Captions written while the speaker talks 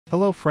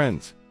Hello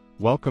friends,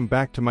 welcome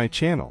back to my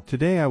channel.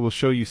 Today I will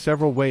show you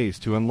several ways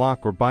to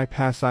unlock or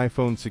bypass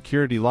iPhone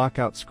security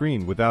lockout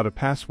screen without a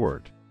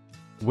password.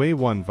 Way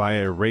 1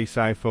 via Erase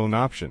iPhone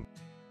option.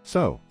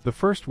 So, the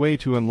first way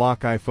to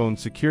unlock iPhone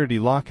security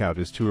lockout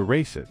is to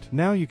erase it.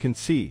 Now you can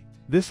see,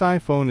 this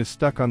iPhone is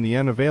stuck on the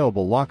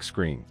unavailable lock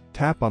screen.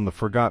 Tap on the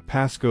Forgot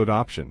Passcode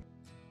option.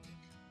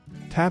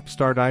 Tap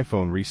Start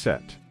iPhone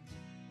Reset.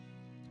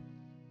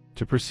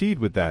 To proceed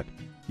with that,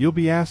 you'll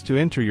be asked to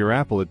enter your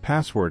Apple ID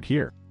password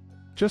here.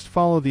 Just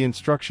follow the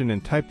instruction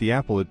and type the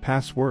Apple ID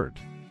password.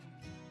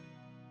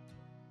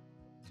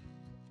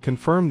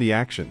 Confirm the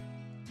action.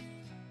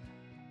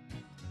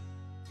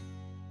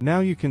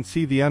 Now you can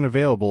see the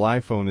unavailable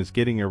iPhone is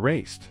getting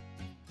erased.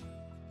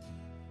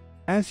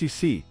 As you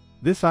see,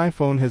 this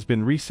iPhone has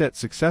been reset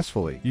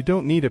successfully. You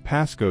don't need a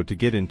passcode to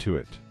get into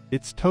it.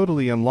 It's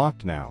totally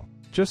unlocked now.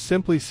 Just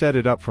simply set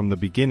it up from the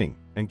beginning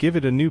and give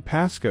it a new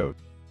passcode.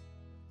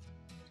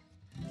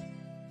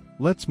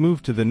 Let's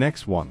move to the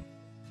next one.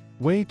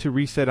 Way to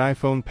reset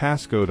iPhone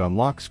passcode on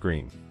lock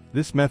screen.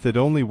 This method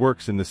only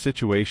works in the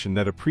situation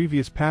that a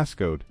previous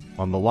passcode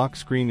on the lock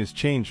screen is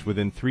changed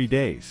within 3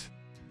 days.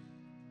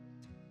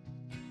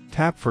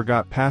 Tap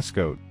Forgot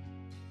Passcode.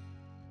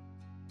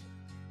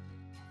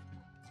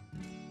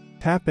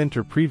 Tap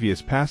Enter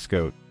Previous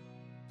Passcode.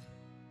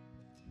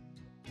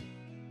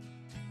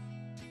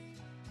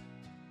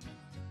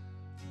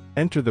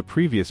 Enter the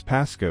previous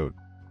passcode.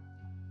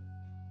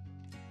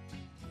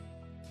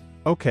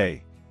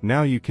 Okay,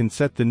 now you can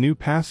set the new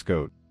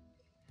passcode.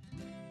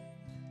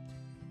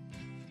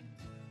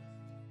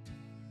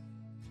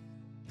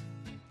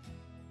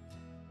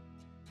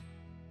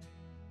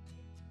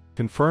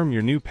 Confirm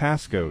your new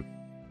passcode.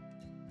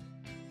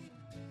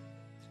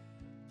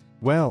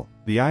 Well,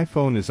 the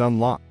iPhone is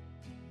unlocked.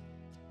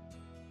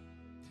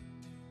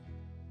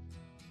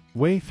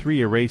 Way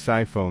 3 Erase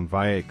iPhone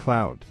via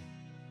iCloud.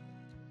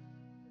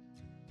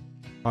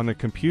 On a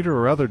computer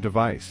or other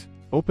device,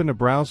 open a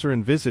browser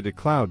and visit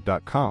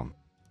iCloud.com.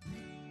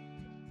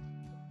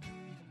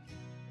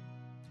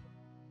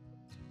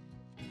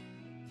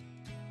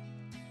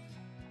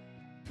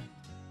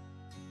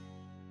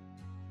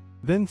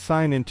 Then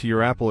sign into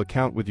your Apple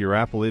account with your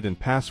Apple ID and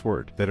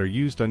password that are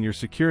used on your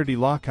security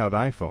lockout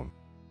iPhone.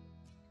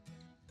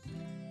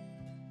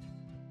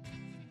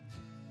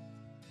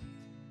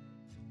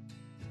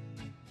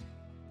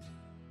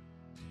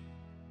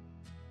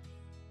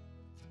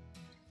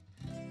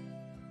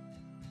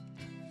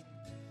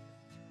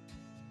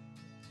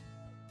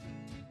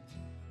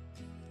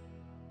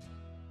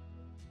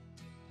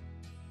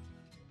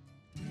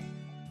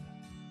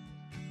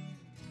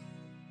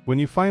 When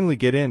you finally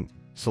get in,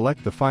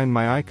 select the Find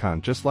My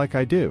icon just like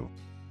I do.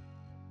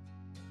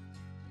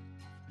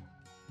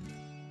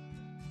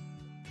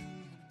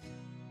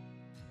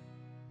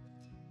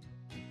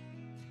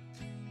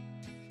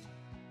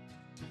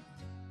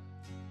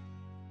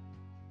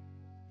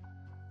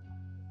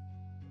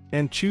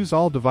 And choose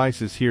All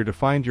Devices here to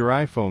find your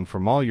iPhone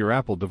from all your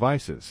Apple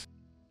devices.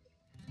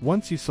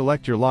 Once you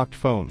select your locked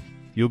phone,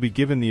 you'll be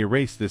given the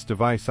Erase This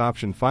Device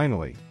option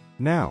finally.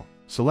 Now,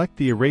 select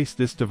the Erase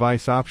This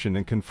Device option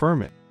and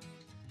confirm it.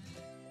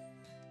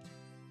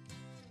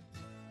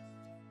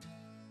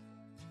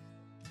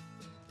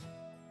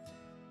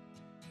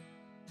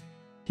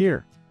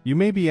 Here, you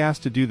may be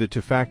asked to do the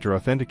two-factor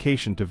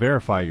authentication to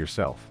verify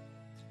yourself.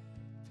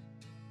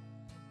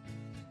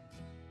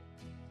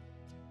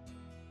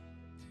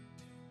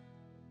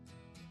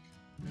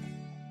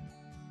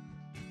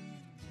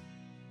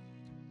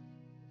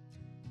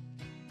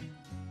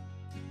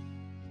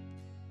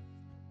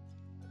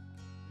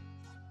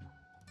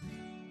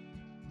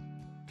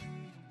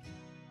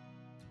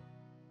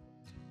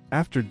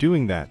 After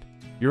doing that,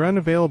 your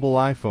unavailable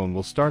iPhone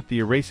will start the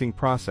erasing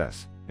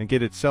process and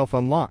get itself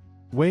unlocked.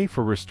 Way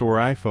for Restore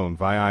iPhone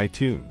via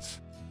iTunes.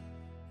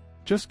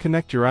 Just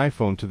connect your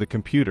iPhone to the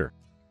computer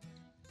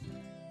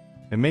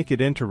and make it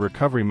enter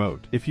recovery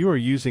mode. If you are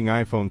using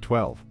iPhone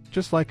 12,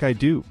 just like I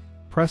do,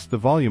 press the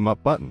volume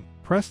up button,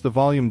 press the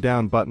volume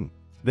down button,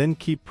 then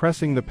keep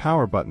pressing the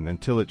power button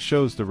until it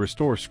shows the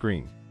restore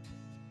screen.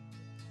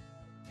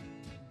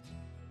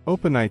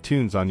 Open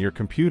iTunes on your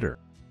computer.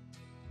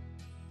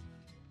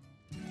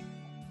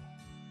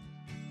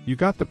 You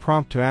got the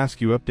prompt to ask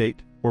you update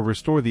or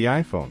restore the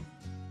iPhone.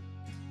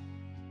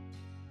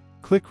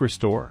 Click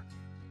Restore.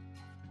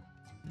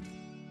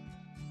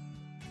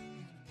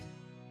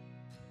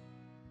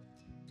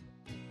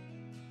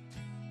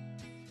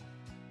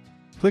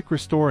 Click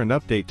Restore and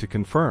Update to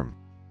confirm.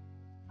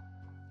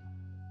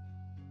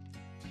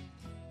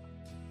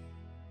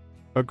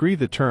 Agree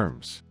the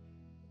terms.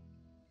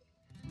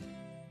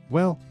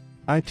 Well,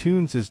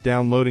 iTunes is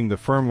downloading the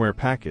firmware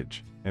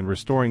package and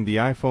restoring the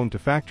iPhone to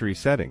factory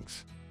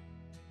settings.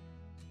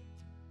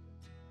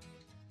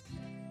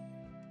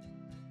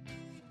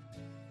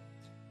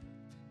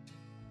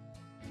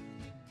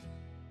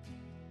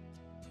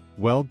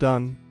 Well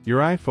done, your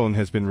iPhone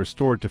has been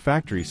restored to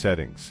factory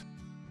settings.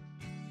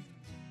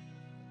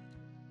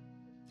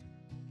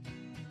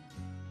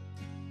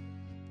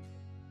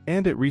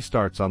 and it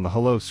restarts on the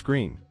hello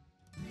screen.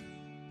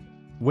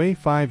 Way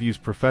 5. Use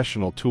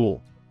professional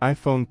tool,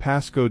 iPhone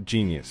Passcode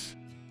Genius.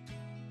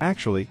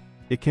 Actually,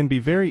 it can be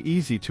very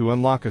easy to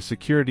unlock a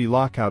security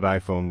lockout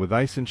iPhone with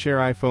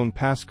iShare iPhone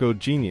Passcode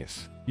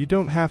Genius. You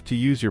don't have to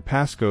use your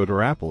passcode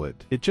or Apple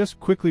it. It just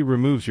quickly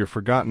removes your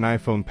forgotten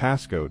iPhone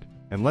passcode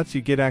and lets you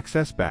get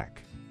access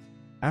back.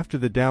 After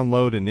the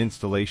download and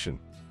installation,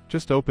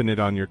 just open it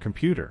on your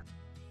computer.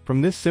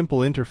 From this simple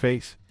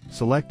interface,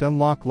 select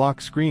Unlock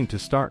Lock Screen to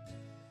start.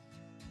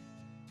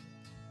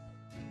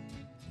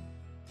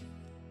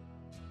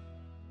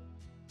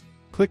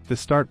 Click the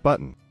Start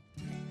button.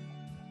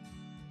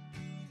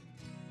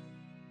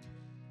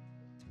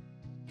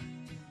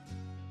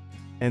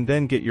 And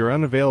then get your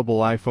unavailable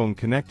iPhone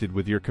connected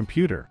with your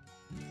computer.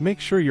 Make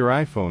sure your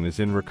iPhone is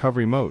in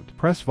recovery mode.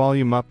 Press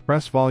volume up,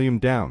 press volume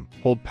down,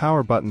 hold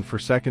power button for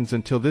seconds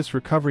until this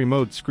recovery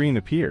mode screen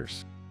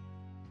appears.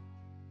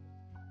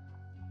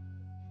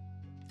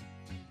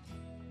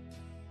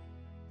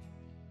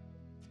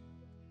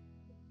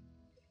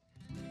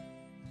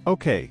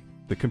 Okay,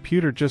 the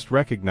computer just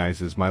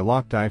recognizes my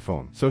locked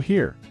iPhone. So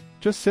here,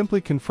 just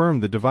simply confirm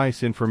the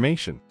device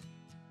information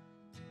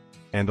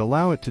and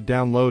allow it to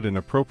download an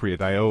appropriate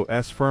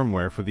iOS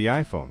firmware for the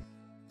iPhone.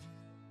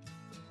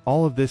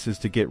 All of this is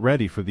to get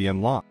ready for the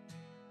unlock.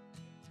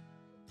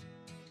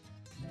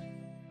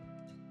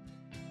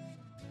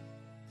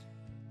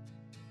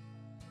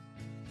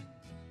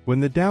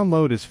 When the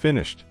download is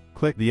finished,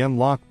 click the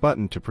Unlock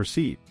button to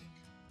proceed.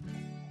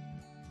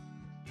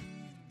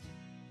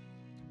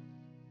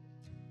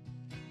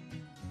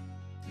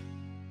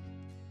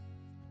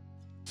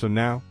 So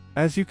now,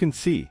 as you can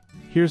see,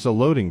 here's a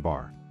loading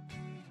bar.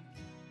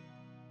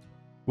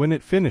 When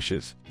it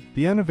finishes,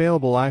 the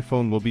unavailable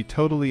iPhone will be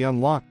totally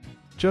unlocked,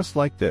 just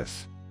like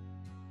this.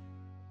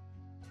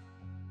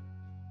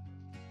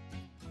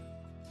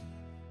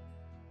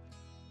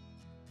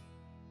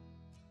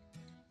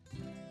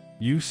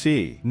 You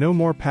see, no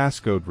more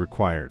passcode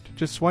required.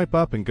 Just swipe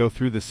up and go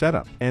through the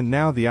setup, and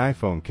now the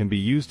iPhone can be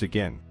used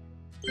again.